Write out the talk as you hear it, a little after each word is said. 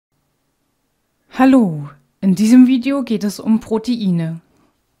Hallo, in diesem Video geht es um Proteine.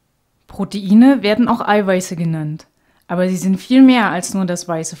 Proteine werden auch Eiweiße genannt, aber sie sind viel mehr als nur das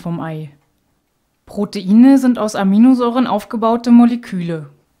Weiße vom Ei. Proteine sind aus Aminosäuren aufgebaute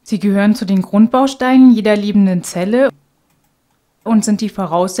Moleküle. Sie gehören zu den Grundbausteinen jeder lebenden Zelle und sind die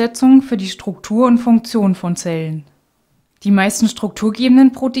Voraussetzung für die Struktur und Funktion von Zellen. Die meisten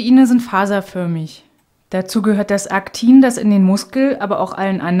strukturgebenden Proteine sind faserförmig. Dazu gehört das Aktin, das in den Muskel, aber auch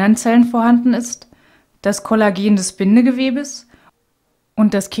allen anderen Zellen vorhanden ist, das Kollagen des Bindegewebes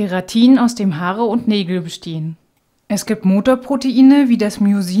und das Keratin, aus dem Haare und Nägel bestehen. Es gibt Motorproteine wie das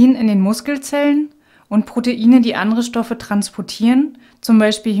Myosin in den Muskelzellen und Proteine, die andere Stoffe transportieren, zum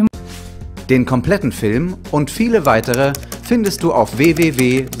Beispiel Den kompletten Film und viele weitere findest du auf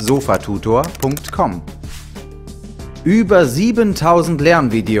www.sofatutor.com. Über 7000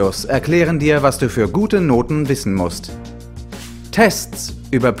 Lernvideos erklären dir, was du für gute Noten wissen musst. Tests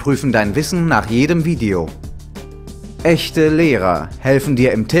überprüfen dein Wissen nach jedem Video. Echte Lehrer helfen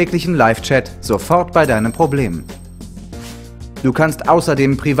dir im täglichen Live-Chat sofort bei deinem Problem. Du kannst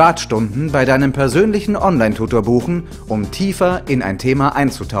außerdem Privatstunden bei deinem persönlichen Online-Tutor buchen, um tiefer in ein Thema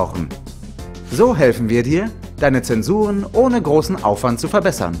einzutauchen. So helfen wir dir, deine Zensuren ohne großen Aufwand zu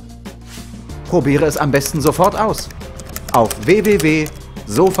verbessern. Probiere es am besten sofort aus. Auf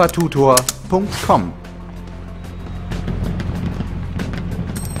www.sofatutor.com